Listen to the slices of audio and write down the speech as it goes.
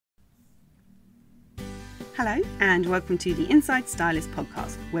Hello and welcome to the Inside Stylist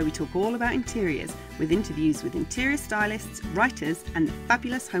podcast, where we talk all about interiors with interviews with interior stylists, writers and the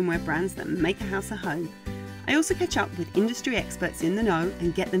fabulous homeware brands that make a house a home. I also catch up with industry experts in the know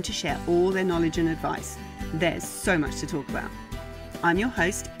and get them to share all their knowledge and advice. There's so much to talk about. I'm your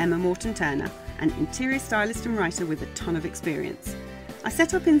host, Emma Morton-Turner, an interior stylist and writer with a ton of experience. I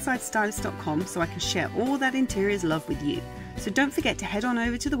set up InsideStylist.com so I can share all that interiors love with you. So don't forget to head on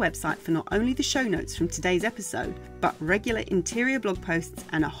over to the website for not only the show notes from today's episode, but regular interior blog posts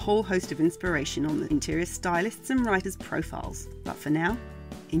and a whole host of inspiration on the interior stylists and writers' profiles. But for now,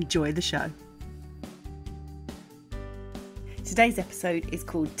 enjoy the show. Today's episode is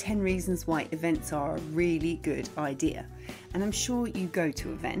called 10 Reasons Why Events Are a Really Good Idea. And I'm sure you go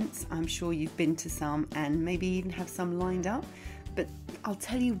to events, I'm sure you've been to some and maybe even have some lined up, but I'll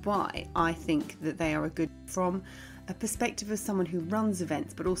tell you why I think that they are a good from a perspective of someone who runs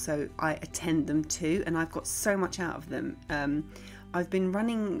events, but also I attend them too, and I've got so much out of them. I've been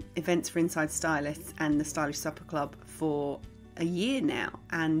running events for Inside Stylists and the Stylish Supper Club for a year now,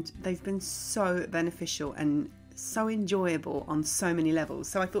 and they've been so beneficial and so enjoyable on so many levels.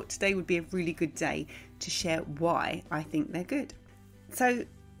 So I thought today would be a really good day to share why I think they're good. So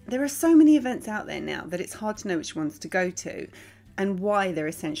there are so many events out there now that it's hard to know which ones to go to, and why they're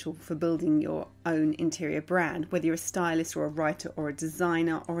essential for building your own interior brand, whether you're a stylist or a writer or a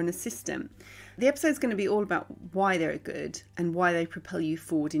designer or an assistant. The episode's going to be all about why they're good and why they propel you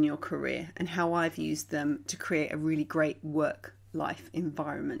forward in your career, and how I've used them to create a really great work-life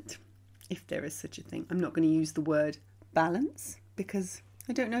environment, if there is such a thing. I'm not going to use the word balance because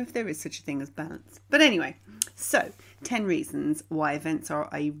I don't know if there is such a thing as balance. But anyway, so 10 reasons why events are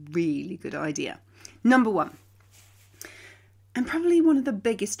a really good idea. Number one, and probably one of the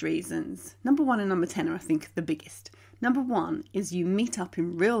biggest reasons, number one and number 10 are, I think, the biggest. Number one is you meet up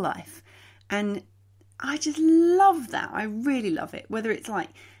in real life. And I just love that. I really love it. Whether it's like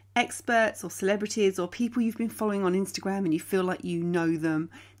experts or celebrities or people you've been following on Instagram and you feel like you know them,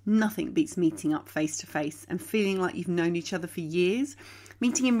 nothing beats meeting up face to face and feeling like you've known each other for years.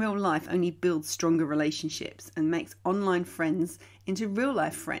 Meeting in real life only builds stronger relationships and makes online friends into real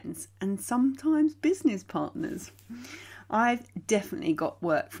life friends and sometimes business partners. I've definitely got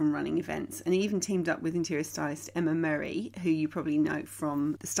work from running events, and even teamed up with interior stylist Emma Merry, who you probably know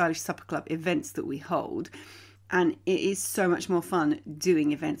from the Stylish Supper Club events that we hold. And it is so much more fun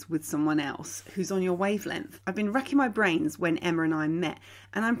doing events with someone else who's on your wavelength. I've been racking my brains when Emma and I met,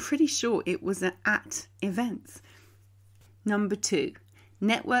 and I'm pretty sure it was at events. Number two,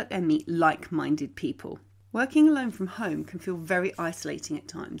 network and meet like-minded people. Working alone from home can feel very isolating at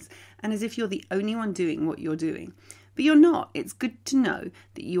times, and as if you're the only one doing what you're doing. But you're not. It's good to know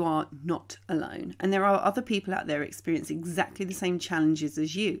that you are not alone. And there are other people out there experiencing exactly the same challenges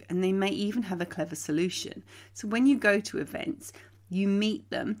as you. And they may even have a clever solution. So when you go to events, you meet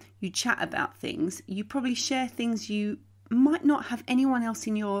them, you chat about things, you probably share things you might not have anyone else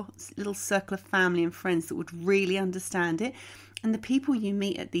in your little circle of family and friends that would really understand it. And the people you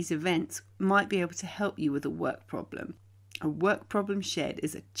meet at these events might be able to help you with a work problem. A work problem shared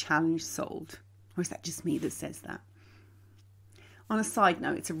is a challenge solved. Or is that just me that says that? On a side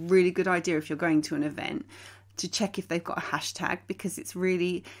note, it's a really good idea if you're going to an event to check if they've got a hashtag, because it's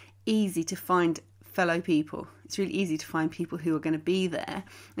really easy to find fellow people. It's really easy to find people who are going to be there.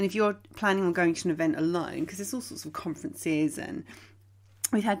 And if you're planning on going to an event alone, because there's all sorts of conferences, and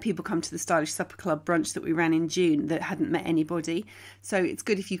we've had people come to the Stylish Supper Club brunch that we ran in June that hadn't met anybody. So it's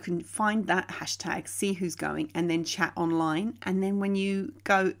good if you can find that hashtag, see who's going, and then chat online. And then when you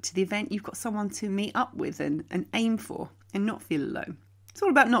go to the event, you've got someone to meet up with and aim for. And not feel alone. It's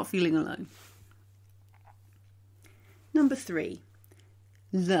all about not feeling alone. Number three,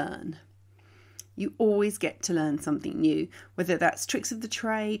 learn. You always get to learn something new, whether that's tricks of the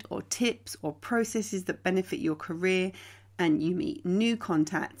trade or tips or processes that benefit your career, and you meet new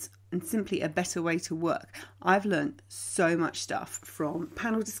contacts and simply a better way to work. I've learned so much stuff from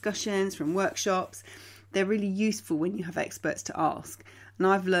panel discussions, from workshops. They're really useful when you have experts to ask. And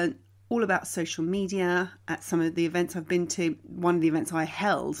I've learned all about social media at some of the events I've been to. One of the events I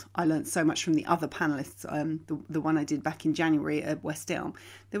held, I learned so much from the other panellists, the one I did back in January at West Elm.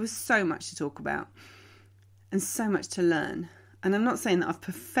 There was so much to talk about and so much to learn. And I'm not saying that I've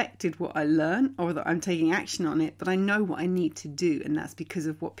perfected what I learn or that I'm taking action on it, but I know what I need to do, and that's because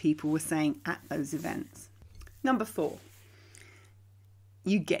of what people were saying at those events. Number four,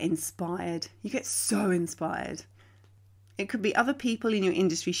 you get inspired. You get so inspired. It could be other people in your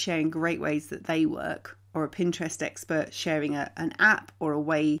industry sharing great ways that they work, or a Pinterest expert sharing an app or a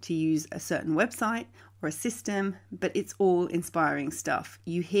way to use a certain website, or a system, but it's all inspiring stuff.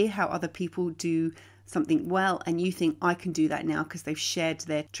 You hear how other people do something well and you think, I can do that now because they've shared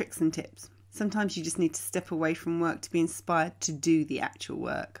their tricks and tips. Sometimes you just need to step away from work to be inspired to do the actual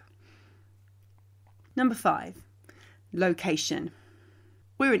work. Number 5, location.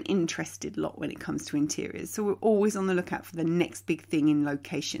 We're an interested lot when it comes to interiors, so we're always on the lookout for the next big thing in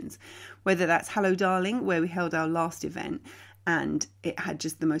locations. Whether that's Hello Darling, where we held our last event and it had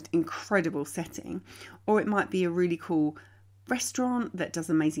just the most incredible setting, or it might be a really cool restaurant that does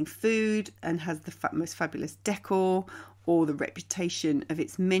amazing food and has the most fabulous decor, or the reputation of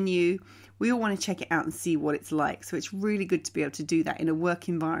its menu. We all want to check it out and see what it's like. So it's really good to be able to do that in a work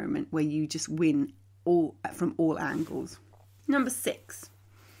environment where you just win from all angles. Number 6,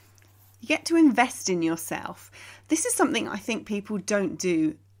 you get to invest in yourself. This is something I think people don't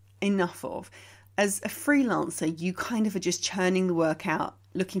do enough of. As a freelancer, you kind of are just churning the work out,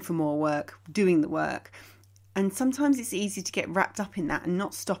 looking for more work, doing the work. And sometimes it's easy to get wrapped up in that and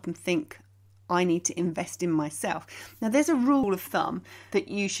not stop and think, I need to invest in myself. Now, there's a rule of thumb that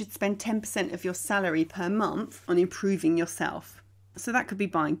you should spend 10% of your salary per month on improving yourself. So that could be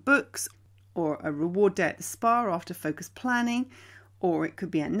buying books, or a reward day at the spa after focused planning, or it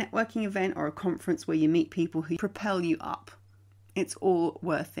could be a networking event or a conference where you meet people who propel you up. It's all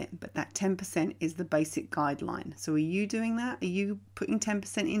worth it, but that 10% is the basic guideline. So are you doing that? Are you putting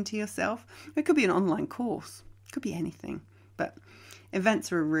 10% into yourself? It could be an online course. It could be anything. But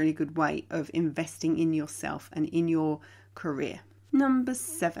events are a really good way of investing in yourself and in your career. Number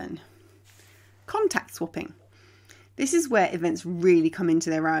 7, contact swapping. This is where events really come into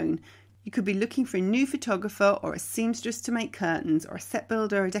their own. You could be looking for a new photographer or a seamstress to make curtains, or a set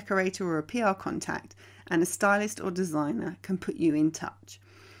builder, a decorator or a PR contact, and a stylist or designer can put you in touch.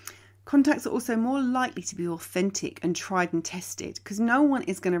 Contacts are also more likely to be authentic and tried and tested, because no one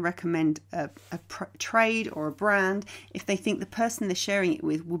is going to recommend a trade or a brand if they think the person they're sharing it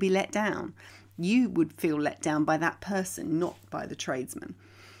with will be let down. You would feel let down by that person, not by the tradesman.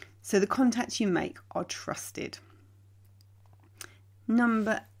 So the contacts you make are trusted.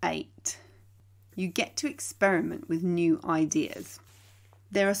 Number 8, you get to experiment with new ideas.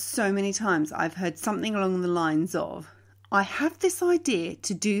 There are so many times I've heard something along the lines of, I have this idea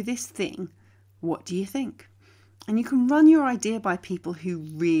to do this thing, what do you think? And you can run your idea by people who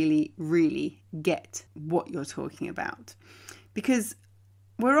really, really get what you're talking about. Because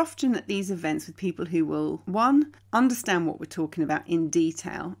we're often at these events with people who will, 1, understand what we're talking about in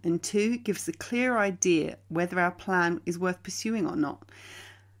detail, and 2, give us a clear idea whether our plan is worth pursuing or not.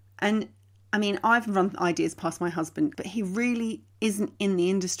 And I mean, I've run ideas past my husband, but he really isn't in the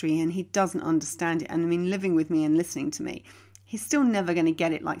industry and he doesn't understand it. And I mean, living with me and listening to me, he's still never going to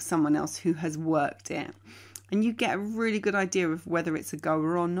get it like someone else who has worked it. And you get a really good idea of whether it's a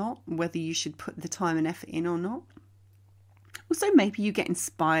goer or not, whether you should put the time and effort in or not. Also, maybe you get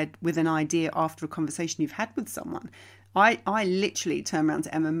inspired with an idea after a conversation you've had with someone. I literally turned around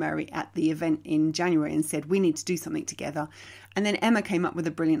to Emma and Mary at the event in January and said, we need to do something together. And then Emma came up with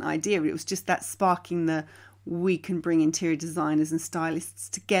a brilliant idea. It was just that sparking we can bring interior designers and stylists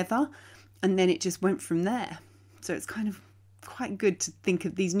together. And then it just went from there. So it's kind of quite good to think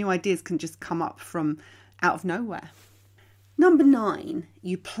of these new ideas can just come up from out of nowhere. Number 9,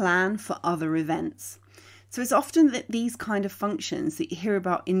 you plan for other events. So it's often that these kind of functions that you hear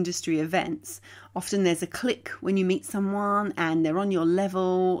about industry events, often there's a click when you meet someone and they're on your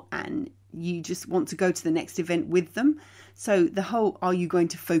level and you just want to go to the next event with them. So the whole, are you going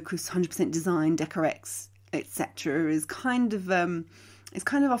to focus 100% design, Decorex, etc. is kind of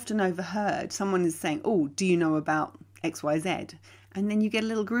often overheard. Someone is saying, oh, do you know about XYZ? And then you get a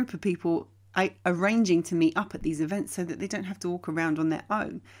little group of people arranging to meet up at these events so that they don't have to walk around on their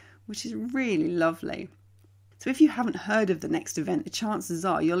own, which is really lovely. So if you haven't heard of the next event, the chances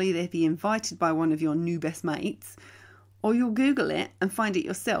are you'll either be invited by one of your new best mates or you'll Google it and find it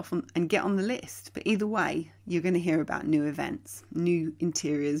yourself and get on the list. But either way, you're going to hear about new events, new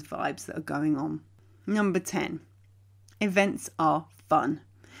interiors, vibes that are going on. Number 10, events are fun.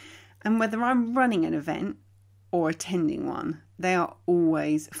 And whether I'm running an event or attending one, they are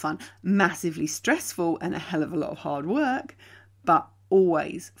always fun. Massively stressful and a hell of a lot of hard work, but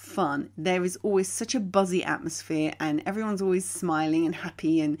always fun. There is always such a buzzy atmosphere and everyone's always smiling and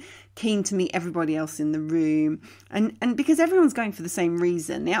happy and keen to meet everybody else in the room. And because everyone's going for the same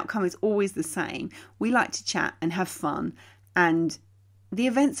reason, the outcome is always the same. We like to chat and have fun, and the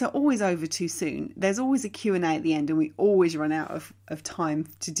events are always over too soon. There's always a Q&A at the end and we always run out of time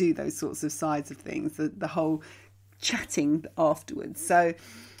to do those sorts of sides of things, the whole chatting afterwards. So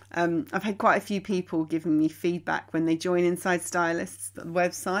I've had quite a few people giving me feedback when they join Inside Stylists, the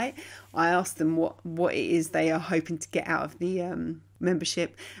website. I ask them what it is they are hoping to get out of the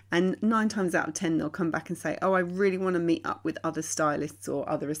membership, and 9 times out of 10 they'll come back and say, oh, I really want to meet up with other stylists or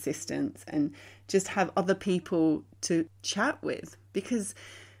other assistants and just have other people to chat with, because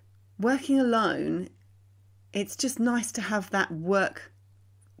working alone, it's just nice to have that work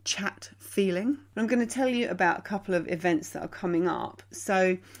chat feeling. I'm going to tell you about a couple of events that are coming up.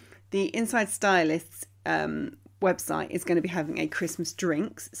 So the Inside Stylists website is going to be having a Christmas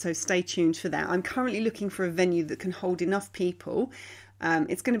drinks, so stay tuned for that. I'm currently looking for a venue that can hold enough people.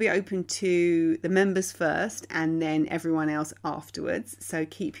 It's going to be open to the members first and then everyone else afterwards, so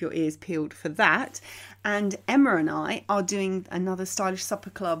keep your ears peeled for that. And Emma and I are doing another Stylish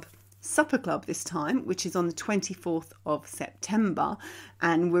Supper Club this time, which is on the 24th of September,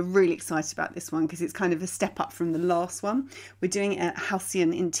 and we're really excited about this one because it's kind of a step up from the last one. We're doing it at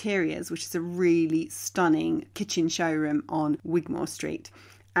Halcyon Interiors, which is a really stunning kitchen showroom on Wigmore Street,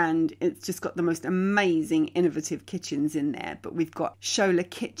 and it's just got the most amazing innovative kitchens in there. But we've got Shola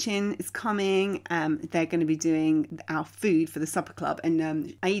Kitchen is coming. They're going to be doing our food for the supper club,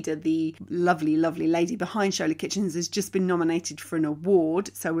 and Ada, the lovely lady behind Shola Kitchens, has just been nominated for an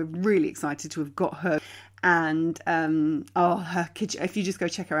award, so we're really excited to have got her. And her kitchen, if you just go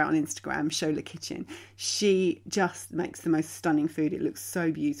check her out on Instagram, Shola Kitchen, she just makes the most stunning food. It looks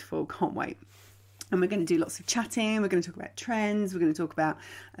so beautiful, can't wait. And we're going to do lots of chatting. We're going to talk about trends. We're going to talk about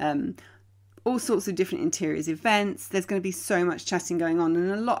all sorts of different interiors events. There's going to be so much chatting going on, and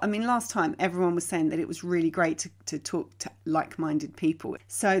a lot. I mean, last time everyone was saying that it was really great to talk to like-minded people.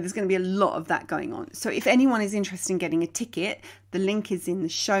 So there's going to be a lot of that going on. So if anyone is interested in getting a ticket, the link is in the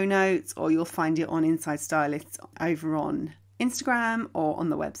show notes, or you'll find it on Inside Stylists over on Instagram or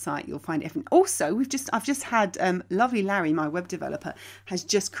on the website. You'll find everything. Also, I've just had lovely Larry, my web developer, has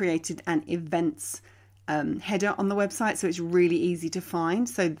just created an events header on the website, so it's really easy to find.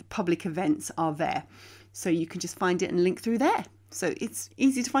 So the public events are there, so you can just find it and link through there. So it's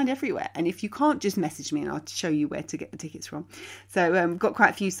easy to find everywhere. And if you can't, just message me and I'll show you where to get the tickets from. So we've got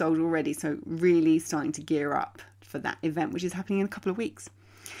quite a few sold already, so really starting to gear up for that event, which is happening in a couple of weeks.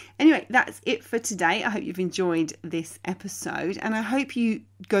 Anyway, that's it for today. I hope you've enjoyed this episode, and I hope you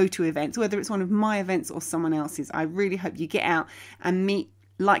go to events, whether it's one of my events or someone else's. I really hope you get out and meet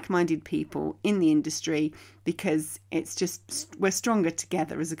like-minded people in the industry, because it's just, we're stronger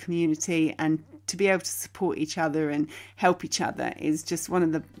together as a community, and to be able to support each other and help each other is just one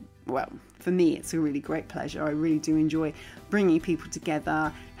of the, well, for me, it's a really great pleasure. I really do enjoy bringing people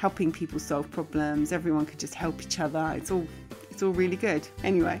together, helping people solve problems. Everyone could just help each other. It's all really good.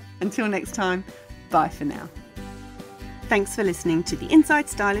 Anyway, until next time, bye for now. Thanks for listening to the Inside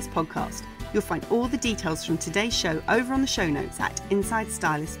Stylist podcast. You'll find all the details from today's show over on the show notes at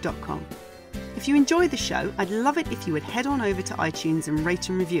insidestylist.com. If you enjoy the show, I'd love it if you would head on over to iTunes and rate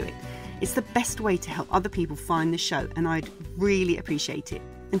and review it. It's the best way to help other people find the show, and I'd really appreciate it.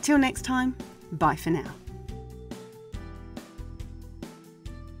 Until next time, bye for now.